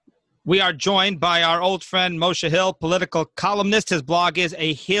We are joined by our old friend Moshe Hill, political columnist. His blog is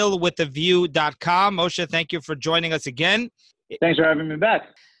ahillwiththeview.com. Moshe, thank you for joining us again. Thanks for having me back.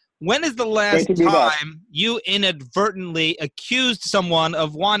 When is the last time you inadvertently accused someone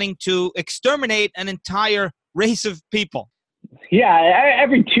of wanting to exterminate an entire race of people? Yeah,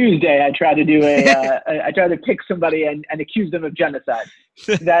 every Tuesday I try to do I try to pick somebody and accuse them of genocide.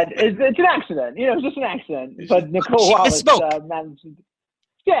 It's an accident, it's just an accident. But Nicole Wallace managed.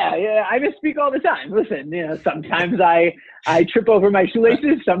 Yeah, I misspeak all the time. Listen, sometimes I trip over my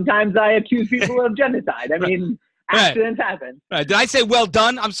shoelaces. Sometimes I accuse people of genocide. I mean, accidents happen. Right. Did I say well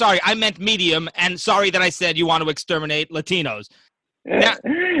done? I'm sorry. I meant medium, and sorry that I said you want to exterminate Latinos. Now,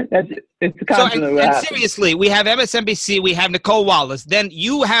 it's constantly and seriously, we have MSNBC, we have Nicole Wallace. Then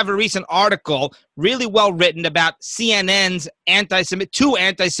you have a recent article, really well written, about CNN's two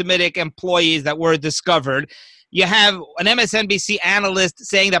anti-Semitic employees that were discovered. You have an MSNBC analyst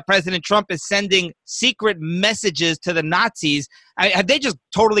saying that President Trump is sending secret messages to the Nazis. Have they just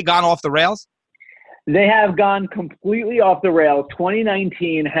totally gone off the rails? They have gone completely off the rails.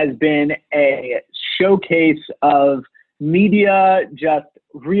 2019 has been a showcase of media just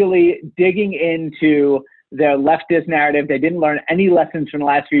really digging into their leftist narrative. They didn't learn any lessons from the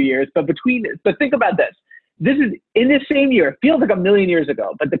last few years. But think about this. This is in this same year. It feels like a million years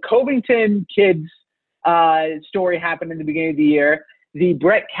ago. But the Covington kids story happened in the beginning of the year. The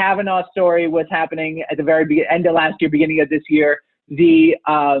Brett Kavanaugh story was happening at the very end of last year, beginning of this year. The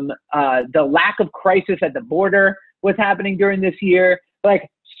lack of crisis at the border was happening during this year. Like,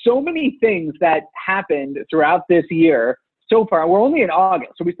 so many things that happened throughout this year so far. We're only in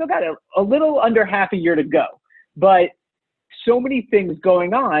August, so we still got a little under half a year to go. But so many things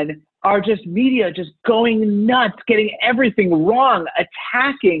going on are just media just going nuts, getting everything wrong,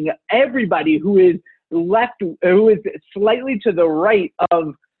 attacking everybody who is left, who is slightly to the right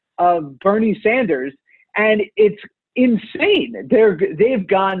of Bernie Sanders. And it's insane. They've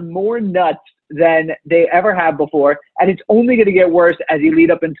gone more nuts than they ever have before, and it's only going to get worse as you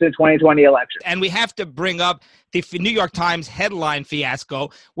lead up into the 2020 election. And we have to bring up the New York Times headline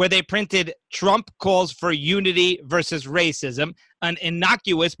fiasco, where they printed "Trump calls for unity versus racism," an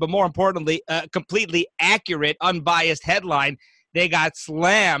innocuous, but more importantly, completely accurate, unbiased headline. They got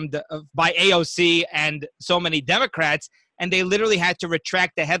slammed by AOC and so many Democrats, and they literally had to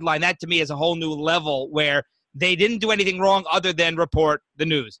retract the headline. That, to me, is a whole new level where they didn't do anything wrong other than report the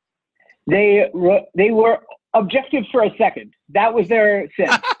news. They were objective for a second. That was their sin.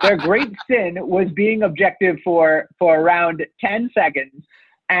 Their great sin was being objective for around 10 seconds,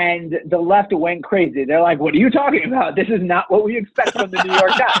 and the left went crazy. They're like, what are you talking about? This is not what we expect from the New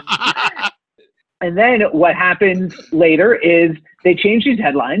York Times. And then what happens later is they change these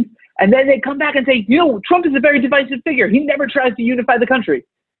headlines, and then they come back and say, Trump is a very divisive figure. He never tries to unify the country.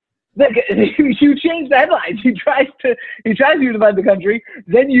 Like, you change the headlines. He tries to unify the country.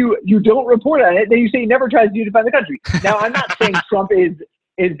 Then you don't report on it. Then you say he never tries to unify the country. Now, I'm not saying Trump is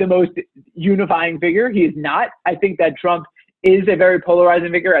the most unifying figure. He is not. I think that Trump is a very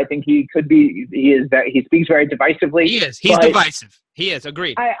polarizing figure. I think he could be. He speaks very divisively. He is. He's divisive. He is.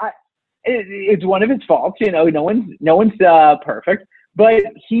 Agreed. It's one of his faults. No one's perfect, but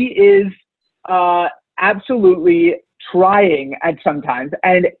he is absolutely trying at sometimes,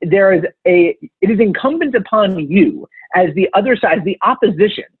 and it is incumbent upon you as the other side, the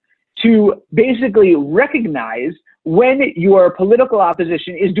opposition, to basically recognize when your political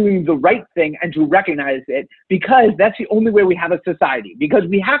opposition is doing the right thing and to recognize it, because that's the only way we have a society, because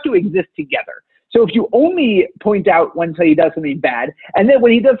we have to exist together. So if you only point out when he does something bad, and then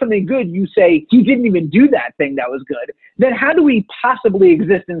when he does something good, you say he didn't even do that thing that was good, then how do we possibly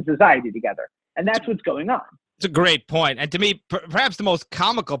exist in society together? And that's what's going on. It's a great point. And to me, perhaps the most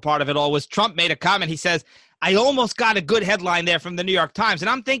comical part of it all was Trump made a comment. He says, I almost got a good headline there from the New York Times. And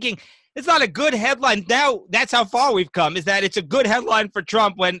I'm thinking, it's not a good headline. Now, that's how far we've come, is that it's a good headline for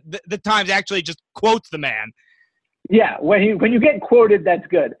Trump when the Times actually just quotes the man. Yeah, when you get quoted, that's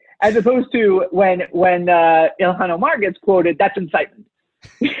good. As opposed to when Ilhan Omar gets quoted, that's incitement.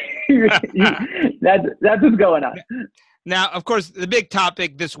 That's what's going on. Now, of course, the big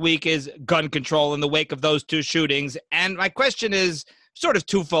topic this week is gun control in the wake of those two shootings. And my question is sort of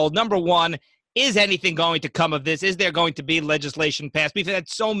twofold. Number one, is anything going to come of this? Is there going to be legislation passed? We've had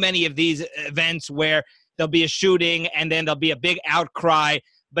so many of these events where there'll be a shooting and then there'll be a big outcry,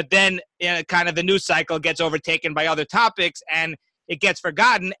 but then kind of the news cycle gets overtaken by other topics and it gets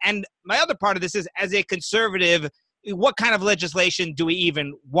forgotten. And my other part of this is, as a conservative, what kind of legislation do we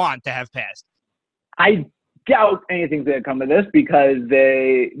even want to have passed? I doubt anything's going to come of this because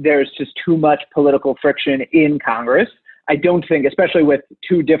there's just too much political friction in Congress. I don't think, especially with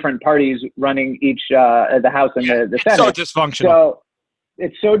two different parties running each the House and the Senate. So dysfunctional. So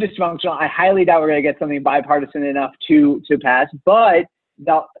it's so dysfunctional. I highly doubt we're going to get something bipartisan enough to pass. But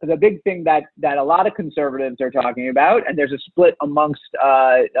the big thing that a lot of conservatives are talking about, and there's a split amongst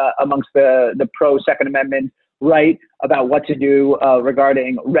the pro Second Amendment right about what to do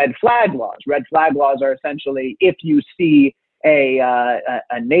regarding red flag laws. Red flag laws are essentially if you see a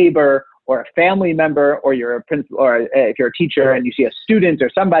neighbor or a family member, or you're a principal, or if you're a teacher and you see a student or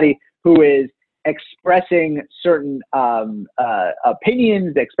somebody who is expressing certain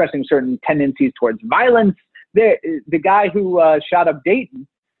opinions, expressing certain tendencies towards violence. The guy who shot up Dayton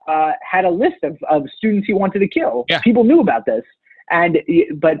had a list of students he wanted to kill. Yeah. People knew about this,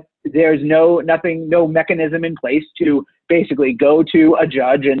 but there's no mechanism in place to basically go to a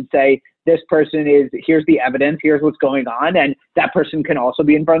judge and say, this person here's the evidence, here's what's going on, and that person can also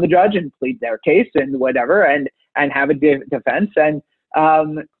be in front of the judge and plead their case and whatever, and have a defense, and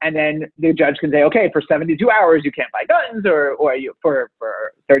then the judge can say, okay, for 72 hours you can't buy guns, or you for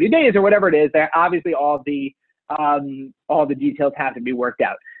 30 days or whatever it is. Obviously all the details have to be worked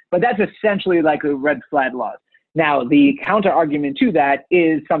out, but that's essentially like the red flag laws. Now the counter argument to that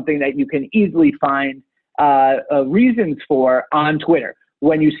is something that you can easily find reasons for on Twitter.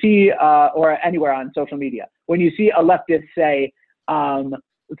 When you see, or anywhere on social media, when you see a leftist say something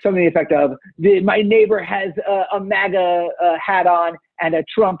to the effect of, my neighbor has a MAGA hat on and a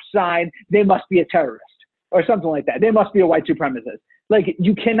Trump sign, they must be a terrorist, or something like that. They must be a white supremacist. Like,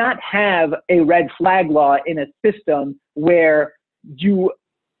 you cannot have a red flag law in a system where you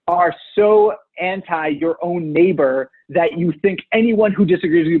are so anti your own neighbor that you think anyone who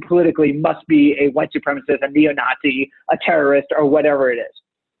disagrees with you politically must be a white supremacist, a neo-Nazi, a terrorist, or whatever it is.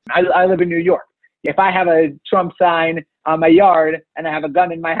 I live in New York. If I have a Trump sign on my yard and I have a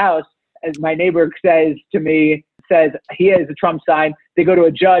gun in my house, as my neighbor says he has a Trump sign, they go to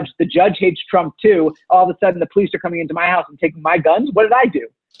a judge, the judge hates Trump too, all of a sudden the police are coming into my house and taking my guns. What did I do?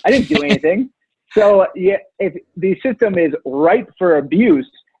 I didn't do anything. So yeah, if the system is ripe for abuse,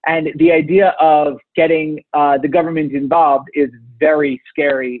 and the idea of getting the government involved is very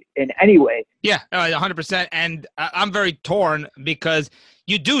scary in any way. Yeah, 100%. And I'm very torn because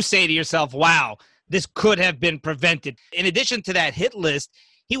you do say to yourself, wow, this could have been prevented. In addition to that hit list,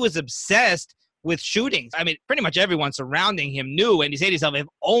 he was obsessed with shootings. I mean, pretty much everyone surrounding him knew. And you say to yourself, if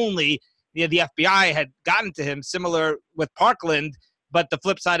only the FBI had gotten to him, similar with Parkland. But the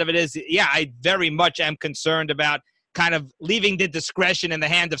flip side of it is, yeah, I very much am concerned about kind of leaving the discretion in the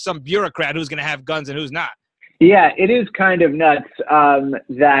hand of some bureaucrat who's going to have guns and who's not. Yeah, it is kind of nuts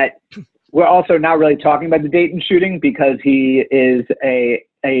that we're also not really talking about the Dayton shooting because he is a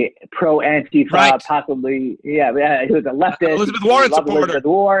pro-Antifa, right. Possibly. Yeah, he was a leftist. Elizabeth Warren supporter. Elizabeth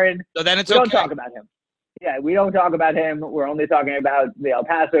Warren. So then we don't talk about him. Yeah, we don't talk about him. We're only talking about the El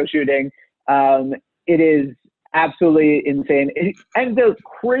Paso shooting. It is absolutely insane. And the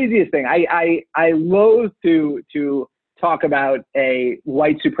craziest thing, I loathe to talk about a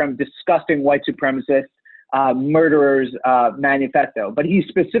disgusting white supremacist murderer's manifesto, but he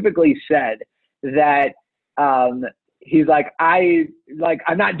specifically said that he's like,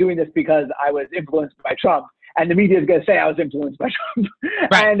 I'm not doing this because I was influenced by Trump, and the media is going to say I was influenced by Trump.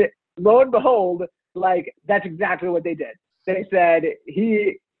 Right. And lo and behold, like, that's exactly what they did. They said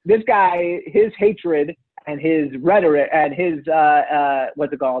this guy, his hatred and his rhetoric and his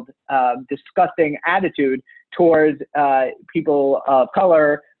disgusting attitude towards people of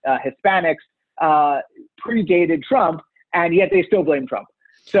color, Hispanics, predated Trump, and yet they still blame Trump.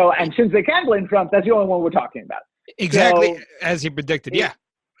 So, and since they can blame Trump, that's the only one we're talking about. Exactly, so, as he predicted. Yeah,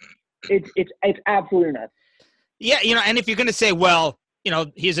 it's absolutely nuts. Yeah, and if you're going to say, well,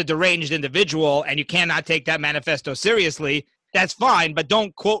 he's a deranged individual, and you cannot take that manifesto seriously, that's fine, but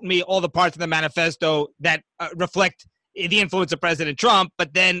don't quote me all the parts of the manifesto that reflect the influence of President Trump,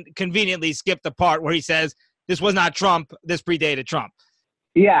 but then conveniently skip the part where he says, this was not Trump, this predated Trump.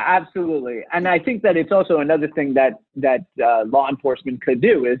 Yeah, absolutely. And I think that it's also another thing that law enforcement could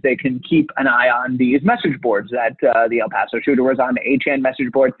do is they can keep an eye on these message boards that the El Paso shooter was on, the 8chan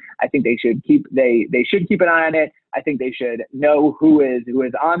message board. I think they should keep an eye on it. I think they should know who is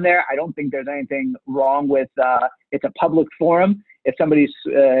on there. I don't think there's anything wrong with it's a public forum. If somebody's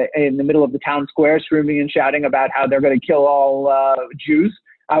in the middle of the town square screaming and shouting about how they're going to kill all Jews,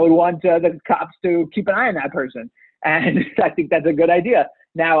 I would want the cops to keep an eye on that person. And I think that's a good idea.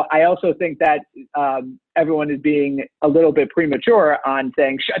 Now, I also think that everyone is being a little bit premature on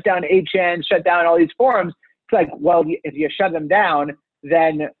saying, shut down 8chan, shut down all these forums. It's like, well, if you shut them down,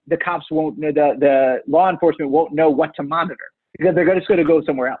 then the cops won't know, the law enforcement won't know what to monitor because they're just going to go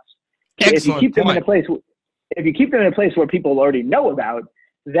somewhere else. Excellent if you keep them in a place, If you keep them in a place where people already know about,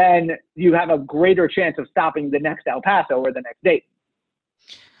 then you have a greater chance of stopping the next El Paso or the next date.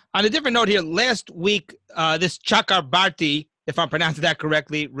 On a different note here, last week, this Chakrabarti, if I'm pronouncing that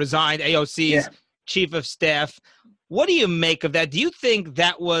correctly, resigned, AOC's chief of staff. What do you make of that? Do you think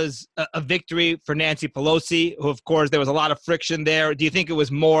that was a victory for Nancy Pelosi, who, of course, there was a lot of friction there? Do you think it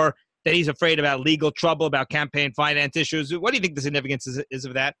was more that he's afraid about legal trouble, about campaign finance issues? What do you think the significance is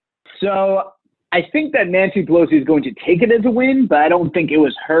of that? So I think that Nancy Pelosi is going to take it as a win, but I don't think it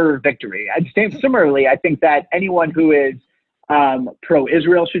was her victory. Similarly, I think that anyone who is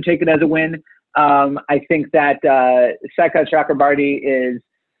pro-Israel should take it as a win. I think that Seka Chakrabarti is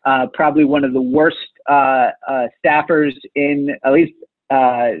probably one of the worst staffers in, at least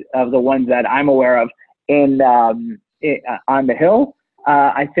of the ones that I'm aware of, on the Hill.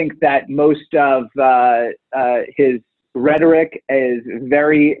 I think that most of his rhetoric is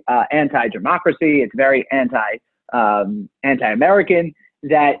very anti-democracy. It's very anti-American.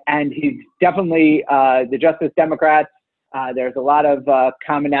 And he's definitely the Justice Democrats. There's a lot of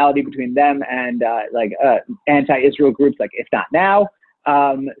commonality between them and anti-Israel groups like If Not Now.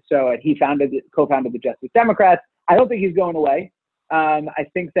 So he co-founded the Justice Democrats. I don't think he's going away. I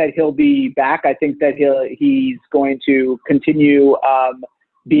think that he'll be back. I think that he's going to continue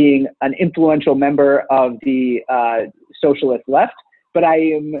being an influential member of the socialist left. But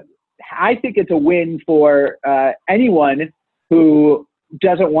I think it's a win for anyone who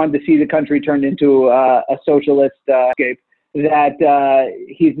doesn't want to see the country turned into a socialist scape, that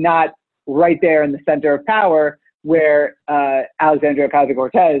he's not right there in the center of power where Alexandria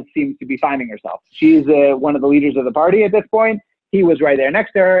Ocasio-Cortez seems to be finding herself. She's one of the leaders of the party at this point. He was right there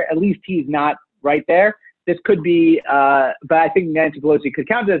next to her. At least he's not right there. This could be, but I think Nancy Pelosi could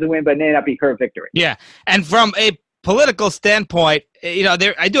count it as a win, but it may not be her victory. Yeah, and from a political standpoint,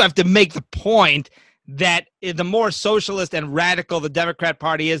 I do have to make the point that the more socialist and radical the Democrat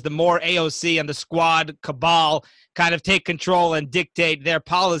Party is, the more AOC and the squad cabal kind of take control and dictate their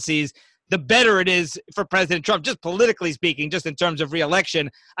policies, the better it is for President Trump. Just politically speaking, just in terms of re-election,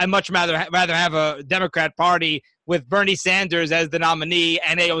 I'd much rather have a Democrat Party with Bernie Sanders as the nominee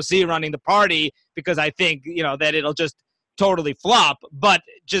and AOC running the party, because I think, that it'll just totally flop. But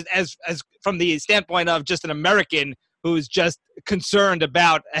just as from the standpoint of just an American who's just concerned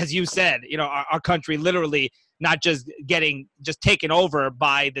about, as you said, our country literally not just getting taken over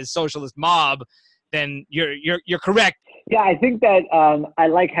by the socialist mob, then you're correct. Yeah, I think that I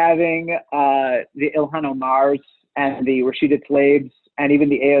like having the Ilhan Omars and the Rashida Tlaibs and even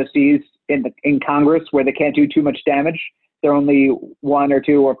the AOCs in Congress, where they can't do too much damage. They're only 1 or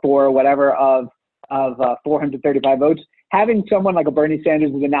 2 or 4 or whatever of 435 votes. Having someone like a Bernie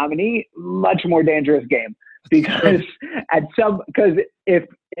Sanders as a nominee, much more dangerous game, because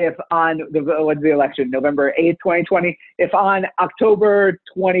if on what's the election, November 8th, 2020, if on October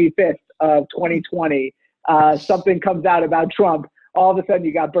 25th of 2020, something comes out about Trump, all of a sudden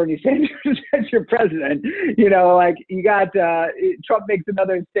you got Bernie Sanders as your president. You got Trump makes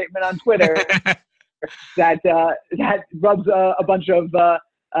another statement on Twitter that rubs a bunch of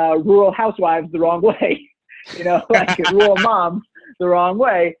rural housewives the wrong way. Rural moms the wrong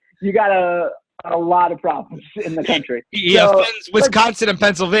way. You got a lot of problems in the country. Yeah, so, Wisconsin and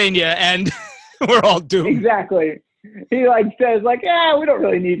Pennsylvania, and we're all doomed. Exactly. He says yeah, we don't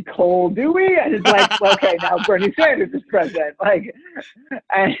really need coal, do we? And it's okay, now Bernie Sanders is president.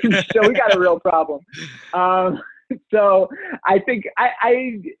 And so we got a real problem. So I think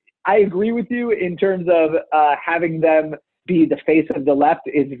I agree with you in terms of having them be the face of the left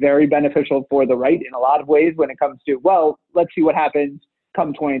is very beneficial for the right in a lot of ways when it comes to, well, let's see what happens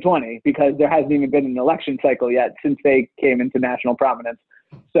come 2020, because there hasn't even been an election cycle yet since they came into national prominence.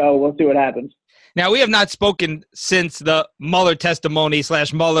 So we'll see what happens. Now, we have not spoken since the Mueller testimony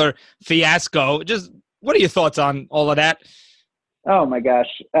 / Mueller fiasco. Just what are your thoughts on all of that? Oh, my gosh.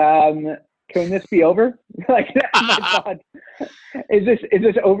 Can this be over? Is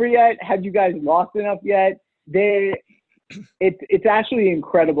this over yet? Have you guys lost enough yet? It's actually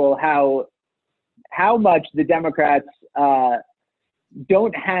incredible how much the Democrats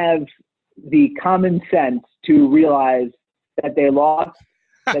don't have the common sense to realize that they lost,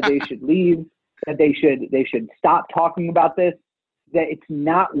 that they should leave, that they should stop talking about this, that it's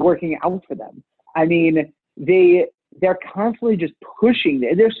not working out for them. I mean, they're constantly just pushing.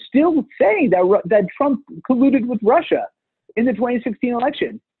 They're still saying that Trump colluded with Russia in the 2016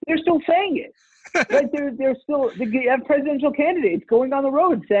 election. They're still saying it. They're still they have presidential candidates going on the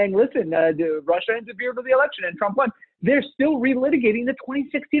road saying, "Listen, Russia interfered with the election and Trump won." They're still relitigating the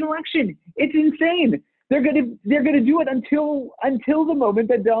 2016 election. It's insane. They're gonna do it until the moment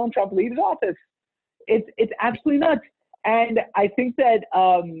that Donald Trump leaves office. It's absolutely nuts. And I think that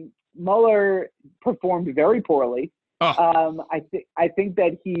Mueller performed very poorly. Oh. I think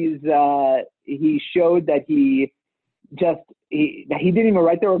that he showed that he didn't even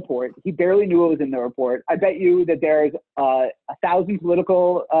write the report. He barely knew what was in the report. I bet you that there's 1,000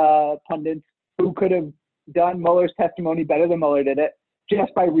 political pundits who could have done Mueller's testimony better than Mueller did it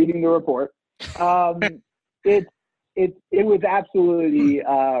just by reading the report. It was absolutely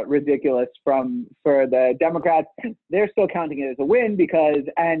ridiculous for the Democrats. They're still counting it as a win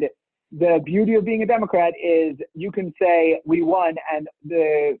and the beauty of being a Democrat is you can say we won and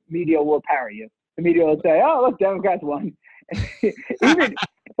the media will parry you. The media will say, "Oh, look, Democrats won."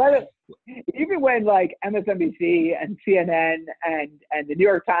 Even when like MSNBC and CNN and the New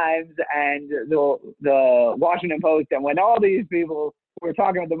York Times and the Washington Post and when all these people were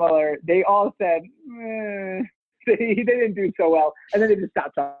talking about Mueller, they all said he didn't do so well, and then they just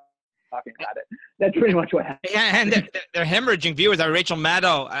stopped talking about it. That's pretty much what happened. Yeah, and they're hemorrhaging viewers. Rachel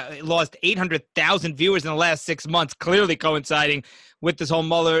Maddow lost 800,000 viewers in the last 6 months, clearly coinciding with this whole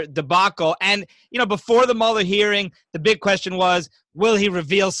Mueller debacle. And, before the Mueller hearing, the big question was, will he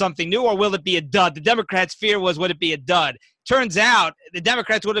reveal something new or will it be a dud? The Democrats' fear was, would it be a dud? Turns out the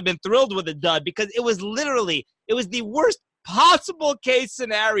Democrats would have been thrilled with a dud because it was the worst possible case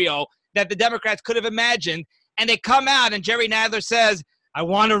scenario that the Democrats could have imagined. And they come out and Jerry Nadler says, I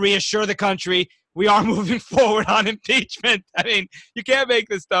want to reassure the country we are moving forward on impeachment. I mean, you can't make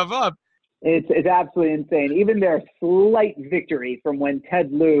this stuff up. It's absolutely insane. Even their slight victory from when Ted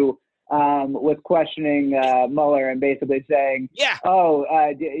Lieu was questioning Mueller and basically saying, "Yeah,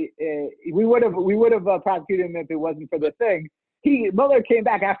 we would have prosecuted him if it wasn't for the thing." Mueller came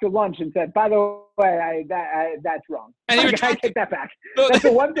back after lunch and said, "By the way, that's wrong. And I take that back. That's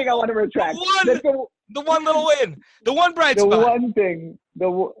the one thing I want to retract. The one little win, the one bright spot. The one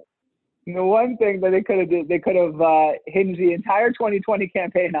thing that they could have hinged the entire 2020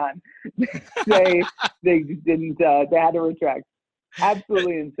 campaign on. they didn't. They had to retract.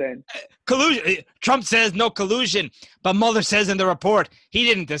 Absolutely insane. Collusion. Trump says no collusion, but Mueller says in the report he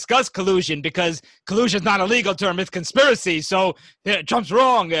didn't discuss collusion because collusion is not a legal term; it's conspiracy. So Trump's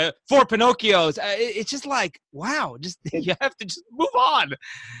wrong. 4 Pinocchios. It's just like wow. You have to just move on.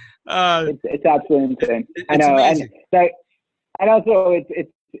 It's absolutely insane. I know, amazing. and also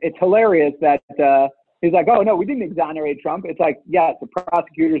it's hilarious that he's like, oh no, we didn't exonerate Trump. It's like, yes, the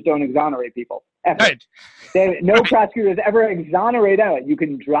prosecutors don't exonerate people. Ever. Right. No prosecutors ever exonerate anyone. You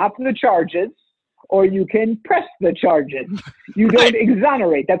can drop the charges or you can press the charges. You don't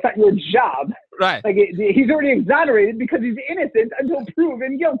exonerate. That's not your job. Right. Like he's already exonerated because he's innocent until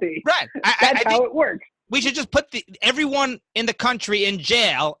proven guilty. Right. That's how it works. We should just put everyone in the country in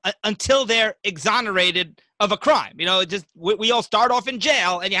jail until they're exonerated of a crime. We all start off in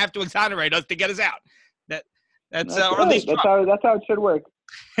jail, and you have to exonerate us to get us out. That's or at least that's how it should work.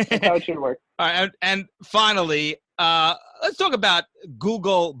 That's how it should work. All right, and finally, let's talk about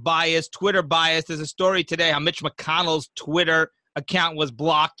Google bias, Twitter bias. There's a story today how Mitch McConnell's Twitter account was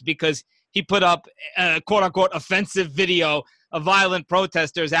blocked because he put up a quote-unquote offensive video of violent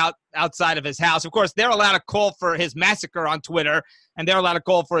protesters outside of his house. Of course, they're allowed to call for his massacre on Twitter, and they're allowed to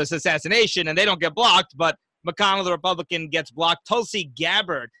call for his assassination, and they don't get blocked, but McConnell, the Republican, gets blocked. Tulsi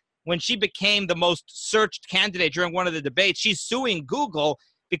Gabbard, when she became the most searched candidate during one of the debates, she's suing Google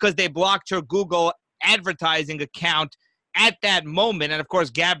because they blocked her Google advertising account at that moment. And, of course,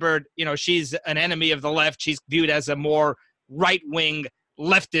 Gabbard, she's an enemy of the left. She's viewed as a more right-wing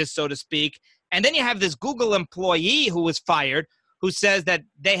leftist, so to speak. And then you have this Google employee who was fired who says that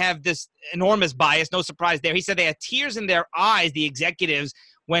they have this enormous bias. No surprise there. He said they had tears in their eyes, the executives,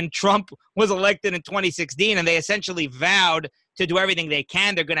 when Trump was elected in 2016, and they essentially vowed to do everything they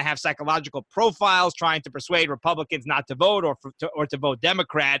can. They're going to have psychological profiles trying to persuade Republicans not to vote or to vote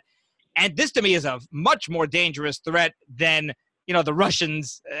Democrat. And this, to me, is a much more dangerous threat than, the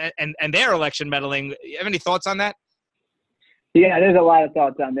Russians and their election meddling. You have any thoughts on that? Yeah, there's a lot of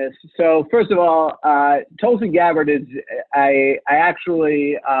thoughts on this. So first of all, Tulsi Gabbard is, I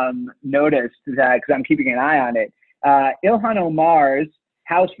actually noticed that because I'm keeping an eye on it. Ilhan Omar's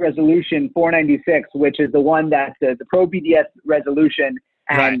House Resolution 496, which is the one that's the pro-BDS resolution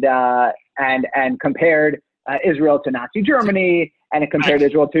and compared Israel to Nazi Germany and it compared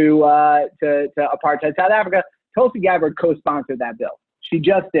Israel to apartheid South Africa. Tulsi Gabbard co-sponsored that bill. She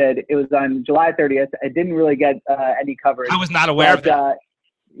just did. It was on July 30th. It didn't really get any coverage. I was not aware of that.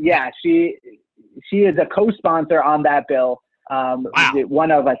 Yeah, she is a co-sponsor on that bill. Wow.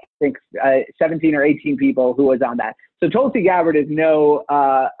 One of, I think, 17 or 18 people who was on that. So Tulsi Gabbard is no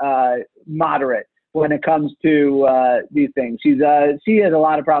moderate when it comes to these things. She has a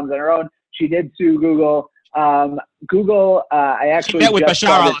lot of problems on her own. She did sue Google. Google, I actually She met with just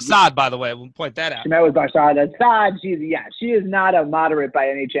Bashar al-Assad, by the way. We'll point that out. She met with Bashar al-Assad. She is not a moderate by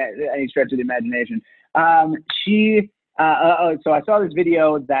any stretch of the imagination. So I saw this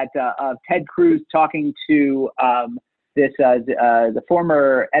video that of Ted Cruz talking to the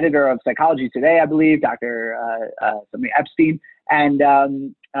former editor of Psychology Today, I believe, Dr. Something Epstein, and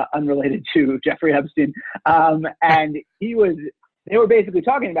unrelated to Jeffrey Epstein. And they were basically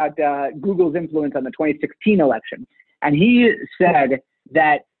talking about Google's influence on the 2016 election. And he said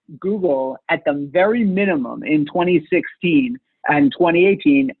that Google, at the very minimum in 2016 and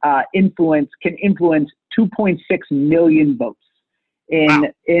 2018, can influence 2.6 million votes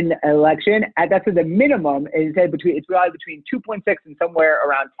in election. And that's at the minimum. It said it's probably between 2.6 and somewhere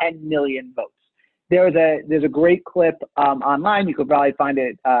around 10 million votes. There's a great clip online. You could probably find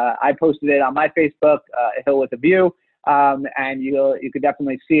it. I posted it on my Facebook, Hill with a View, and you could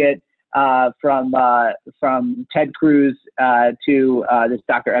definitely see it from Ted Cruz to this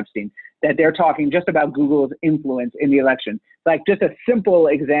Dr. Epstein, that they're talking just about Google's influence in the election. Like just a simple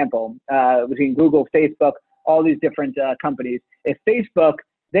example between Google, Facebook, all these different companies. If Facebook,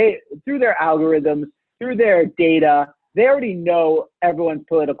 through their algorithms, through their data, they already know everyone's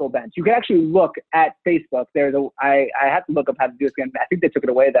political bent. You can actually look at Facebook. I have to look up how to do this again. I think they took it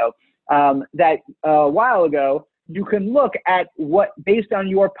away though. That a while ago, you can look at based on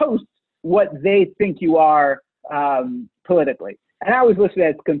your posts, what they think you are politically. And I was listed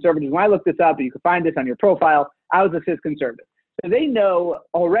as conservative. When I looked this up, you can find this on your profile, I was listed as conservative. So they know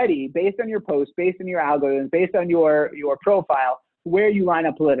already, based on your posts, based on your algorithms, based on your profile, where you line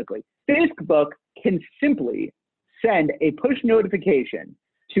up politically. Facebook can simply send a push notification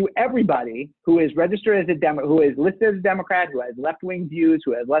to everybody who is registered as who is listed as a Democrat, who has left-wing views,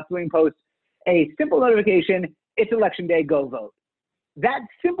 who has left-wing posts, a simple notification: it's election day, go vote. That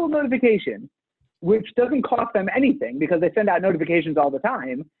simple notification, which doesn't cost them anything because they send out notifications all the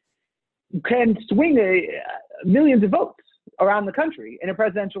time, can swing millions of votes around the country in a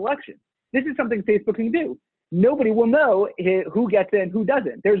presidential election. This is something Facebook can do. Nobody will know who gets in, who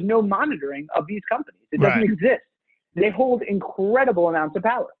doesn't. There's no monitoring of these companies. It doesn't exist. They hold incredible amounts of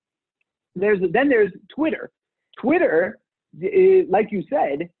power. Then there's Twitter. Twitter, like you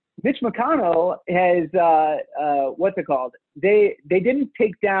said, Mitch McConnell has, what's it called? They didn't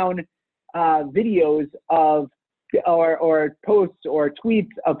take down videos of or posts or tweets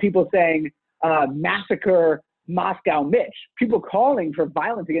of people saying massacre Moscow Mitch, people calling for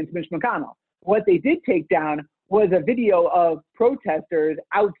violence against Mitch McConnell. What they did take down was a video of protesters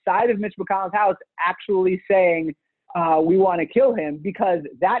outside of Mitch McConnell's house actually saying, we want to kill him, because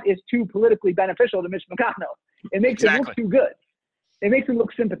that is too politically beneficial to Mitch McConnell. It makes him look too good. It makes him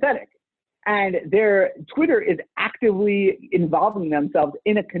look sympathetic. And their Twitter is actively involving themselves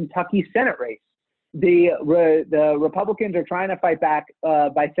in a Kentucky Senate race. The Republicans are trying to fight back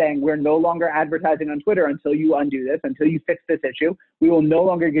by saying, we're no longer advertising on Twitter until you undo this, until you fix this issue. We will no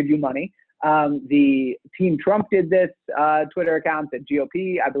longer give you money. The Team Trump did this Twitter account. The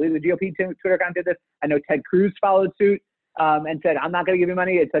GOP, I believe the GOP Twitter account did this. I know Ted Cruz followed suit and said, I'm not going to give you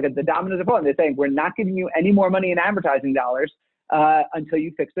money. It's like the dominoes are falling. They're saying, we're not giving you any more money in advertising dollars until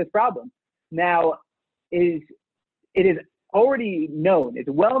you fix this problem. Now, it is already known, it's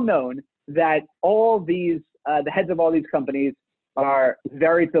well known that all these, the heads of all these companies are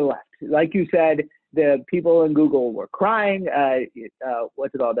very to the left. Like you said, the people in Google were crying.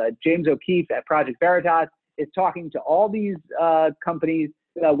 What's it called? James O'Keefe at Project Veritas is talking to all these companies,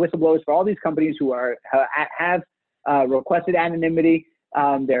 whistleblowers for all these companies who have requested anonymity.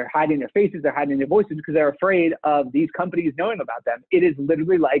 They're hiding their faces, they're hiding their voices because they're afraid of these companies knowing about them. It is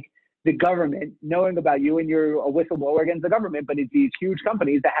literally like the government knowing about you, and you're a whistleblower against the government, but it's these huge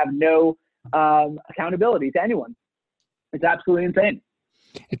companies that have no accountability to anyone. It's absolutely insane.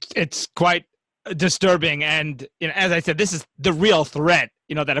 It's quite disturbing. And, as I said, this is the real threat,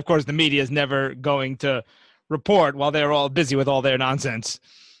 that of course the media is never going to report while they're all busy with all their nonsense.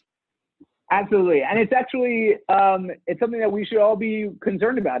 Absolutely. And it's actually, it's something that we should all be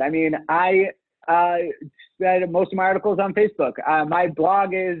concerned about. I mean, I said most of my articles on Facebook. My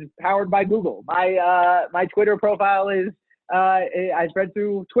blog is powered by Google. My Twitter profile is, I spread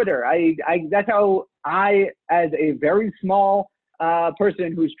through Twitter. That's how I, as a very small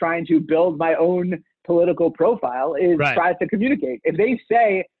person who's trying to build my own political profile, tries to communicate. If they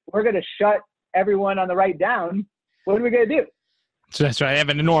say we're going to shut everyone on the right down, what are we going to do? So that's right. I have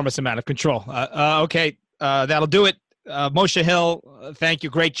an enormous amount of control. Okay, that'll do it. Moshe Hill, thank you.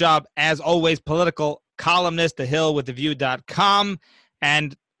 Great job. As always, political columnist, thehillwiththeview.com,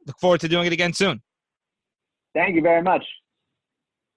 and look forward to doing it again soon. Thank you very much.